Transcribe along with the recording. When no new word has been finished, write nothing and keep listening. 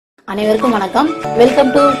அனைவருக்கும் வணக்கம். Welcome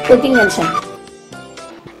to cooking எல்சன்.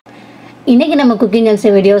 இன்னைக்கு நம்ம குக்கிங்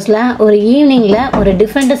எல்சன் வீடியோஸ்ல ஒரு ஈவினிங்ல ஒரு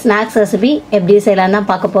டிஃப்ரெண்ட் ஸ்நாக்ஸ் ரெசிபி எப்படி செய்யலாம் தான்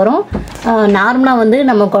பார்க்க போறோம். நார்மலா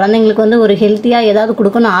நம்ம குழந்தைங்களுக்கு ஒரு ஹெல்த்தியா ஏதாவது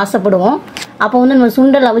கொடுக்கணும்னு ஆசைப்படுவோம். அப்போ நம்ம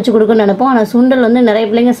சுண்டல் அவிச்சு கொடுக்கணும்னு நினைப்போம். ஆனால் சுண்டல் நிறைய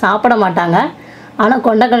பிள்ளைங்க சாப்பிட மாட்டாங்க. ஆனால்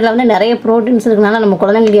கொண்டக்கடலையில் நிறைய ப்ரோட்டீன்ஸ் இருக்கனால நம்ம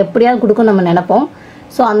குழந்தைங்களுக்கு எப்படியாவது கொடுக்கணும் நம்ம நினைப்போம்.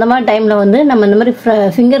 ஸோ அந்த மாதிரி டைமில் நம்ம இந்த மாதிரி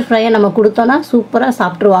ஃபிங்கர் ஃப்ரையை நம்ம கொடுத்தோன்னா சூப்பராக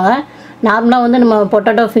சாப்பிட்ருவாங்க. நார்மலாக நம்ம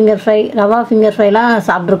potato finger fry, rava finger ஃப்ரைலாம்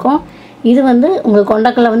சாப்பிட்ருக்கோம். இது உங்களுக்கு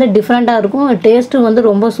கொண்டக்கடலை டிஃப்ரெண்ட்டாக இருக்கும். டேஸ்ட்டும்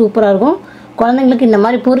ரொம்ப சூப்பராக இருக்கும். குழந்தைங்களுக்கு இந்த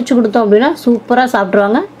மாதிரி பொரிச்சு கொடுத்தோம் அப்படின்னா சூப்பராக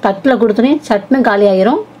சாப்பிட்ருவாங்க. தட்டில் கொடுத்தோன்னே சட்னு காலி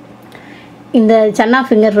ஆயிரும். இந்த சன்னா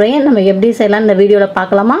ஃபிங்கர் ஃப்ரையை நம்ம எப்படி செய்யலாம் இந்த வீடியோவில்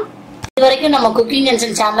பார்க்கலாமா? இது வரைக்கும் நம்ம குக்கிங்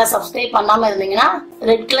எல்சன் சேனலை சப்ஸ்கிரைப் பண்ணாமல் இருந்தீங்கன்னா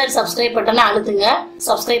ரெட் கலர் சப்ஸ்கிரைப் பட்டனை அழுத்துங்க,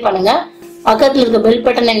 சப்ஸ்கிரைப் பண்ணுங்க. பக்கத்தில் இருக்க பெல்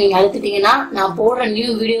பட்டனை நீங்கள் அழுத்திட்டீங்கன்னா நான் போடுற நியூ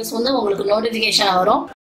வீடியோஸ் உங்களுக்கு நோட்டிஃபிகேஷன் வரும்.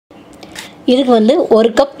 இதுக்கு ஒரு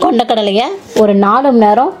கப் கொண்டக்கடலையை ஒரு 4 மணி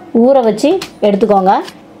நேரம் ஊற வச்சு எடுத்துக்கோங்க.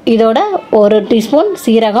 இதோட 1 டீஸ்பூன்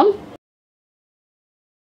சீரகம்,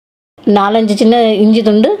 4-5 சின்ன இஞ்சி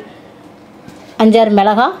துண்டு, 5-6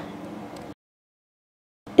 மிளகாய்,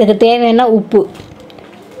 இதுக்கு தேவையான உப்பு,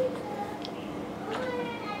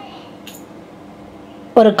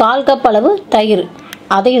 ஒரு 1/4 கப் அளவு தயிர்,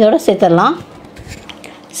 அதை இதோட சேர்த்துடலாம்.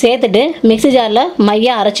 சேர்த்துட்டு மிக்ஸி ஜாரில்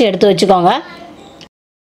மையா அரைச்சி எடுத்து வச்சுக்கோங்க.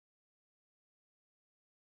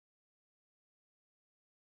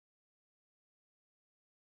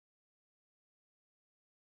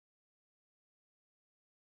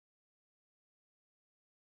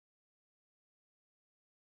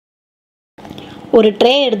 ஒரு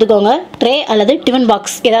ட்ரே எடுத்துக்கோங்க. ட்ரே அல்லது டிஃபன்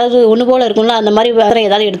பாக்ஸ் ஏதாவது ஒன்று போல் இருக்கும்ல, அந்த மாதிரி வேறு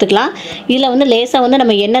ஏதாவது எடுத்துக்கலாம். இதில் லேசாக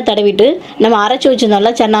நம்ம எண்ணெய் தடவிட்டு நம்ம அரைச்சி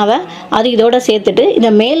வச்சுருந்தோம்ல சன்னாவை, அது இதோட சேர்த்துட்டு இந்த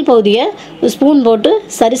மேல் பகுதியை ஸ்பூன் போட்டு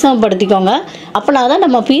சரிசமப்படுத்திக்கோங்க. அப்போனா தான்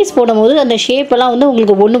நம்ம பீஸ் போடும்போது அந்த ஷேப்பெல்லாம்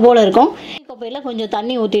உங்களுக்கு ஒன்று போல் இருக்கும். கோப்பையில் கொஞ்சம்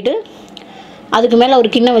தண்ணி ஊற்றிட்டு அதுக்கு மேலே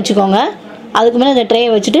ஒரு கிண்ணம் வச்சுக்கோங்க. அதுக்கு மேலே இந்த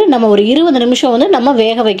ட்ரேயை வச்சுட்டு நம்ம ஒரு 20 நிமிஷம் நம்ம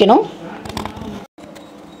வேக வைக்கணும்.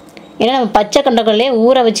 ஏன்னா நம்ம பச்சை கொண்டக்கடலையே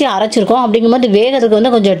ஊற வச்சு அரைச்சிருக்கோம். அப்படிங்கும்போது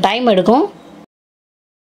வேகிறதுக்கு கொஞ்சம் டைம் எடுக்கும்.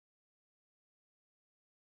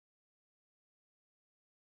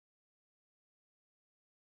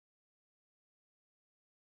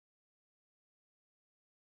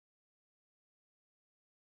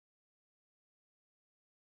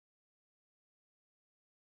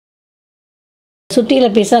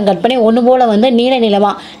 சுற்றியில் பீஸாக கட் பண்ணி ஒன்று போல் நீல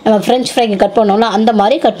நீளமாக நம்ம ஃப்ரெஞ்ச் ஃப்ரைக்கு கட் பண்ணோம்ல, அந்த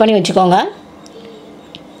மாதிரி கட் பண்ணி வச்சுக்கோங்க.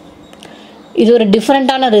 இது ஒரு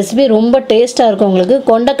டிஃப்ரெண்ட்டான ரெசிபி, ரொம்ப டேஸ்ட்டாக இருக்கும். உங்களுக்கு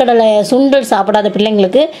கொண்டக்கடலை சுண்டல் சாப்பிடாத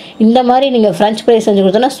பிள்ளைங்களுக்கு இந்த மாதிரி நீங்கள் ஃப்ரெஞ்ச் ஃப்ரை செஞ்சு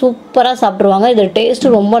கொடுத்தோன்னா சூப்பராக சாப்பிட்ருவாங்க. இது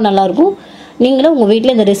டேஸ்ட்டு ரொம்ப நல்லாயிருக்கும். நீங்களும் உங்கள்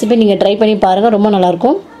வீட்டில் இந்த ரெசிபி நீங்கள் ட்ரை பண்ணி பாருங்கள், ரொம்ப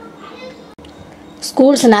நல்லாயிருக்கும்.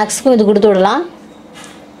 ஸ்கூல் ஸ்நாக்ஸுக்கும் இது கொடுத்து விடலாம்.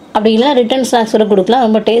 அப்படி இல்லைனா ரிட்டன் ஸ்நாக்ஸ் கூட கொடுக்கலாம்.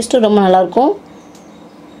 ரொம்ப டேஸ்ட்டு ரொம்ப நல்லாயிருக்கும்.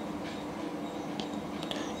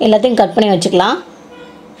 எல்லாத்தையும் கட் பண்ணி வச்சுக்கலாம்.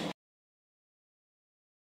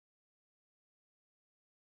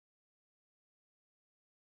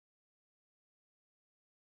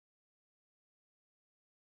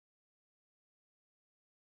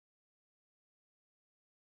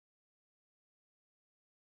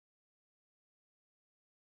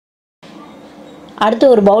 அடுத்து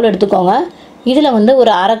ஒரு பவுல் எடுத்துக்கோங்க. இதில்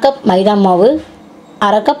ஒரு 1/2 கப் மைதா மாவு,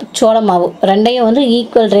 1/2 கப் சோள மாவு, ரெண்டையும்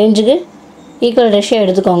ஈக்குவல் ரேஞ்சுக்கு ஈக்குவல் ரேஷியோ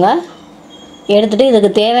எடுத்துக்கோங்க. எடுத்துகிட்டு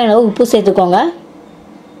இதுக்கு தேவையான உப்பு சேர்த்துக்கோங்க.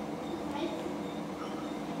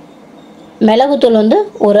 மிளகுத்தூள்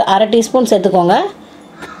ஒரு 1/2 டீஸ்பூன் சேர்த்துக்கோங்க.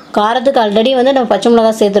 காரத்துக்கு ஆல்ரெடி நம்ம பச்சை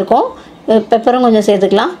மிளகாய் சேர்த்துருக்கோம். பெப்பரும் கொஞ்சம்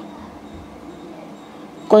சேர்த்துக்கலாம்.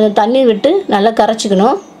 கொஞ்சம் தண்ணி விட்டு நல்லா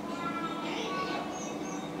கரைச்சிக்கணும்.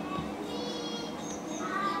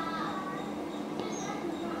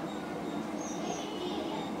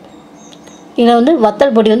 இதில்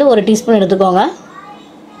வத்தல் பொடி 1 டீஸ்பூன் எடுத்துக்கோங்க.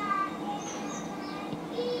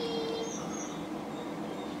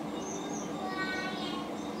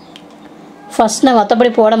 ஃபஸ்ட் நான்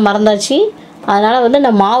வத்தப்பொடி போட மறந்தாச்சு. அதனால்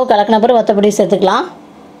நான் மாவு கலக்கின பிறகு வத்தப்பொடி சேர்த்துக்கலாம்.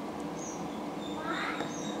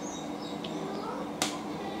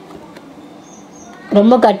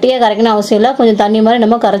 ரொம்ப கட்டியாக கரைக்கணும் அவசியம் இல்லை. கொஞ்சம் தண்ணி மாதிரி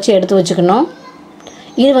நம்ம கரைச்சி எடுத்து வச்சுக்கணும்.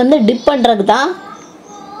 இது டிப் பண்ணுறதுக்கு தான்.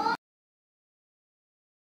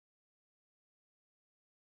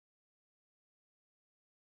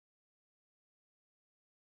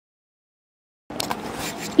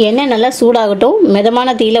 எண்ணெய் நல்லா சூடாகட்டும். மிதமான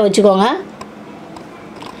தீயில் வச்சுக்கோங்க.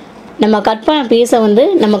 நம்ம கட் பண்ண பீஸை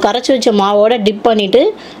நம்ம கரைச்சி வச்ச மாவோட டிப் பண்ணிவிட்டு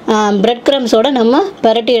பிரெட் க்ரம்ஸோடு நம்ம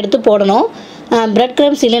பரட்டி எடுத்து போடணும். பிரெட்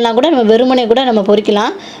க்ரம்ஸ் இல்லைன்னா கூட நம்ம வெறுமனே கூட நம்ம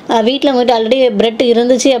பொரிக்கலாம். வீட்டில் ஆல்ரெடி பிரெட்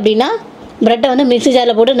இருந்துச்சு அப்படின்னா பிரெட்டை மிக்ஸி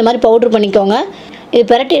ஜாரில் போட்டு இந்த மாதிரி பவுட்ரு பண்ணிக்கோங்க. இது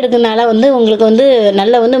பிரட்டி எடுக்கிறதுனால வந்து உங்களுக்கு வந்து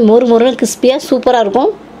நல்ல வந்து மொறு மொறுன்னு கிறிஸ்பியாக சூப்பராக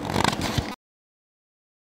இருக்கும்.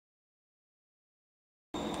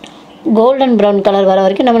 கோல்டன் ப்ரௌன் கலர் வர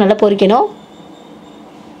வரைக்கும் நம்ம நல்லா பொரிக்கணும்.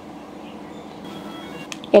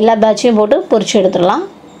 எல்லா பேட்சையும் போட்டு பொரிச்சு எடுத்துடலாம்.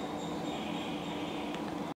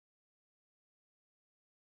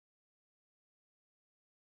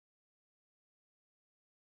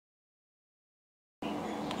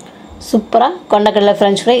 சூப்பராக கொண்டக்கடலை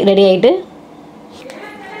ஃப்ரெஞ்ச் ஃப்ரை ரெடி ஆகிட்டு.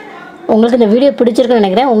 உங்களுக்கு இந்த வீடியோ பிடிச்சிருக்குன்னு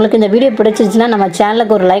நினைக்கிறேன். உங்களுக்கு இந்த வீடியோ பிடிச்சிருச்சுன்னா நம்ம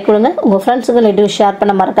சேனலுக்கு ஒரு லைக் கொடுங்க. உங்கள் ஃப்ரெண்ட்ஸுக்கு ரிலேட்டிவ் ஷேர்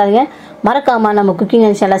பண்ண மறக்காதீங்க. மறக்காமல் நம்ம குக்கிங்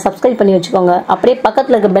அண்ட் சேனலை சப்ஸ்கிரைப் பண்ணி வச்சுக்கோங்க. அப்படியே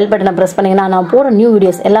பக்கத்தில் இருக்க பெல் பட்டனை ப்ரெஸ் பண்ணிங்கன்னா நான் போகிற நியூ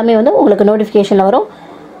வீடியோஸ் எல்லாமே வந்து உங்களுக்கு நோட்டிஃபிகேஷனில் வரும்.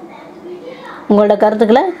 உங்களோட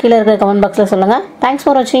கருத்துக்களை கீழே இருக்கிற கமெண்ட் பாக்ஸில் சொல்லுங்கள். தேங்க்ஸ்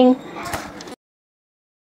ஃபார் வாட்சிங்.